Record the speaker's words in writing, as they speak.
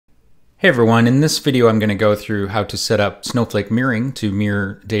Hey everyone, in this video I'm going to go through how to set up Snowflake mirroring to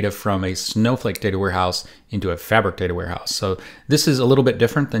mirror data from a Snowflake Data Warehouse into a Fabric Data Warehouse. So this is a little bit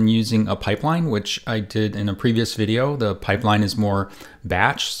different than using a pipeline, which I did in a previous video. The pipeline is more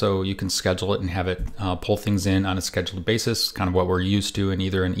batch, so you can schedule it and have it pull things in on a scheduled basis, kind of what we're used to in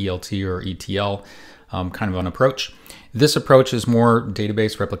either an ELT or ETL kind of an approach. This approach is more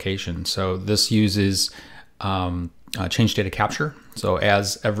database replication. So this uses change data capture. So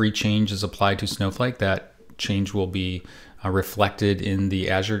as every change is applied to Snowflake, that change will be reflected in the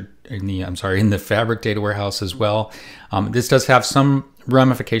in the Fabric Data Warehouse as well. This does have some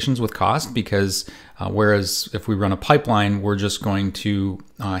ramifications with cost because whereas if we run a pipeline, we're just going to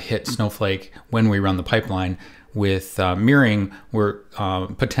hit Snowflake when we run the pipeline. With mirroring, we're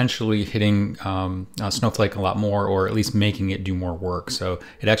potentially hitting Snowflake a lot more, or at least making it do more work. So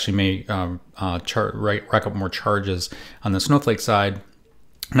it actually may rack up more charges on the Snowflake side,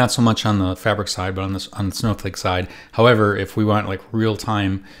 not so much on the Fabric side, but on the Snowflake side. However, if we want like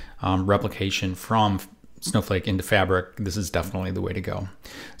real-time replication from Snowflake into Fabric, this is definitely the way to go.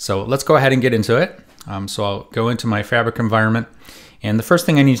 So let's go ahead and get into it. So I'll go into my Fabric environment. And the first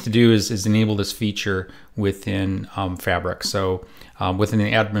thing I need to do is enable this feature within Fabric. So within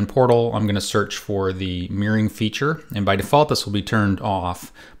the admin portal, I'm going to search for the mirroring feature. And by default, this will be turned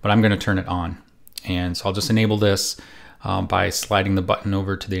off, but I'm going to turn it on. And so I'll just enable this by sliding the button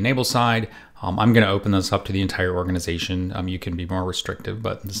over to the enable side. I'm going to open this up to the entire organization. You can be more restrictive,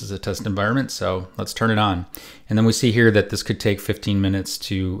 but this is a test environment, so let's turn it on. And then we see here that this could take 15 minutes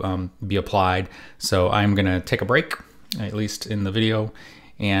to be applied. So I'm going to take a break, at least in the video.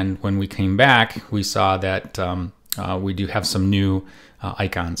 And when we came back, we saw that we do have some new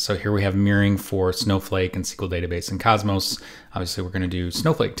icons. So here we have mirroring for Snowflake and SQL Database and Cosmos. Obviously, we're going to do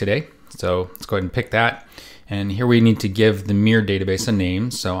Snowflake today. So let's go ahead and pick that. And here we need to give the mirror database a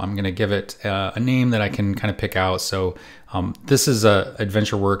name. So I'm going to give it a name that I can kind of pick out. So this is a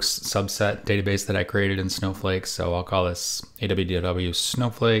AdventureWorks subset database that I created in Snowflake. So I'll call this AWDW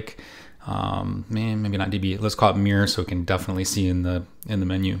Snowflake. Maybe not DB. Let's call it mirror so we can definitely see in the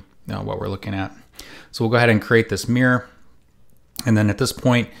menu what we're looking at. So we'll go ahead and create this mirror. And then at this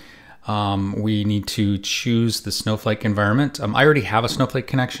point, we need to choose the Snowflake environment. I already have a Snowflake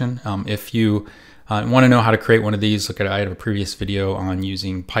connection. If you want to know how to create one of these, I have a previous video on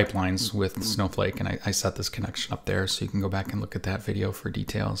using pipelines with Snowflake, and I set this connection up there, so you can go back and look at that video for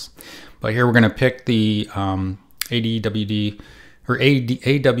details. But here we're going to pick the AWDW,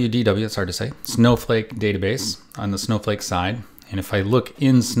 it's hard to say, Snowflake database on the Snowflake side. And if I look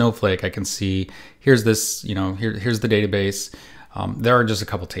in Snowflake, I can see here's this, here's the database. There are just a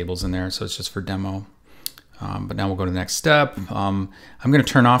couple tables in there, so it's just for demo. But now we'll go to the next step. I'm going to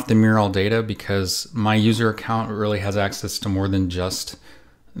turn off the mirror all data because my user account really has access to more than just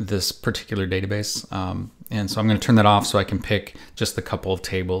this particular database. And so I'm going to turn that off so I can pick just the couple of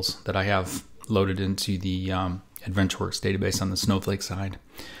tables that I have loaded into the AdventureWorks database on the Snowflake side.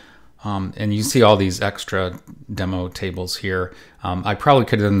 And you see all these extra demo tables here. I probably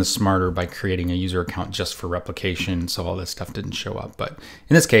could have done this smarter by creating a user account just for replication, so all this stuff didn't show up. But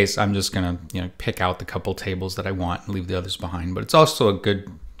in this case, I'm just going to pick out the couple tables that I want and leave the others behind. But it's also a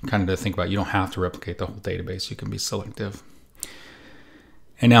good kind of to think about. You don't have to replicate the whole database. You can be selective.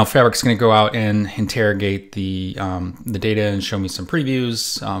 And now Fabric's going to go out and interrogate the data and show me some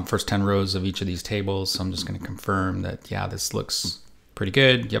previews. First 10 rows of each of these tables. So I'm just going to confirm that, yeah, this looks pretty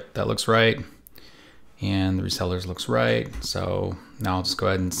good. Yep, that looks right. And the resellers looks right. So now I'll just go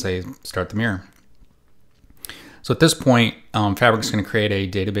ahead and say start the mirror. So at this point, Fabric's going to create a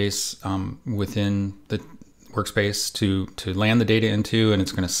database within the workspace to land the data into, and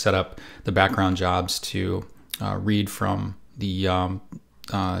it's going to set up the background jobs to read from the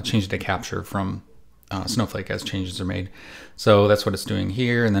change data capture from Snowflake as changes are made. So that's what it's doing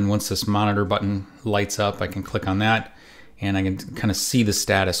here. And then once this monitor button lights up, I can click on that and I can kind of see the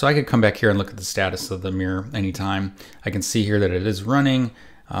status. So I could come back here and look at the status of the mirror anytime. I can see here that it is running.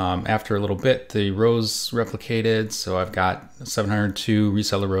 After a little bit, the rows replicated. So I've got 702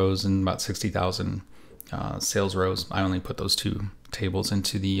 reseller rows and about 60,000 sales rows. I only put those two tables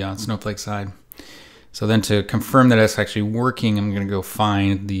into the Snowflake side. So then to confirm that it's actually working, I'm going to go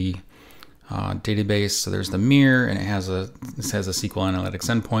find the database. So there's the mirror, and this has a SQL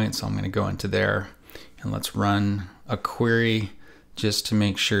Analytics endpoint. So I'm going to go into there and let's run a query just to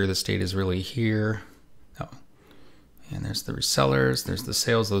make sure this data is really here. Oh, and there's the resellers, there's the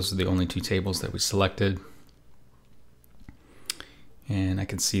sales. Those are the only two tables that we selected. And I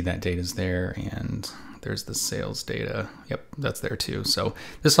can see that data is there, and there's the sales data. Yep, that's there too. So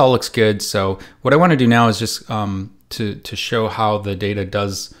this all looks good. So what I want to do now is just to show how the data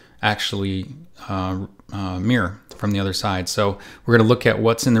does actually mirror from the other side. So we're going to look at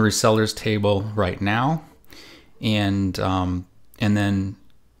what's in the resellers table right now, and then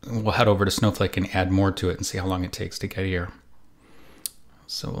we'll head over to Snowflake and add more to it and see how long it takes to get here.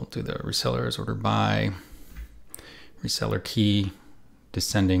 So we'll do the resellers order by, reseller key,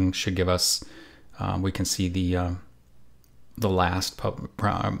 descending should give us, we can see the last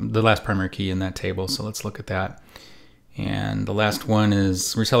primary key in that table. So let's look at that. And the last one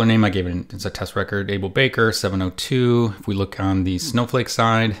is reseller name. I gave it, it's a test record, Abel Baker 702. If we look on the Snowflake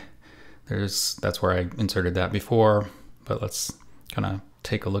side, that's where I inserted that before, but let's kind of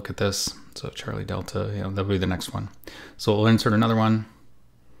take a look at this. So Charlie Delta, that'll be the next one. So we'll insert another one.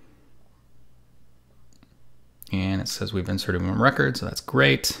 And it says we've inserted one record, so that's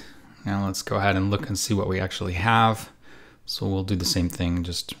great. Now let's go ahead and look and see what we actually have. So we'll do the same thing,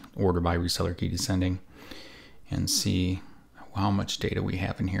 just order by reseller key descending, and see how much data we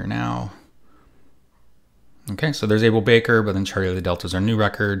have in here now. Okay, so there's Abel Baker, but then Charlie Delta is our new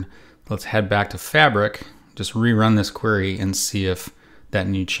record. Let's head back to Fabric, just rerun this query and see if that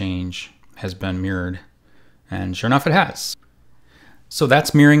new change has been mirrored. And sure enough, it has. So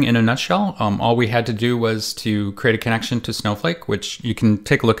that's mirroring in a nutshell. All we had to do was to create a connection to Snowflake, which you can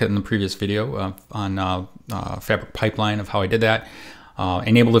take a look at in the previous video on Fabric pipeline of how I did that.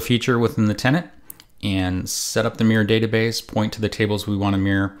 Enable the feature within the tenant and set up the mirror database, point to the tables we want to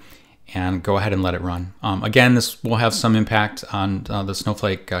mirror, and go ahead and let it run. Again, this will have some impact on the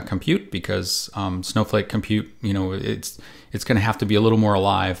Snowflake compute, because Snowflake compute, it's going to have to be a little more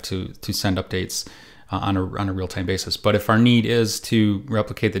alive to send updates on a real-time basis. But if our need is to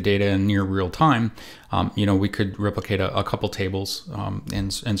replicate the data in near real time, we could replicate a couple tables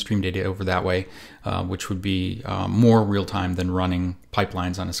and stream data over that way, which would be more real-time than running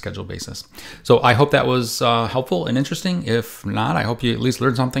pipelines on a scheduled basis. So I hope that was helpful and interesting. If not, I hope you at least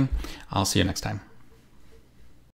learned something. I'll see you next time.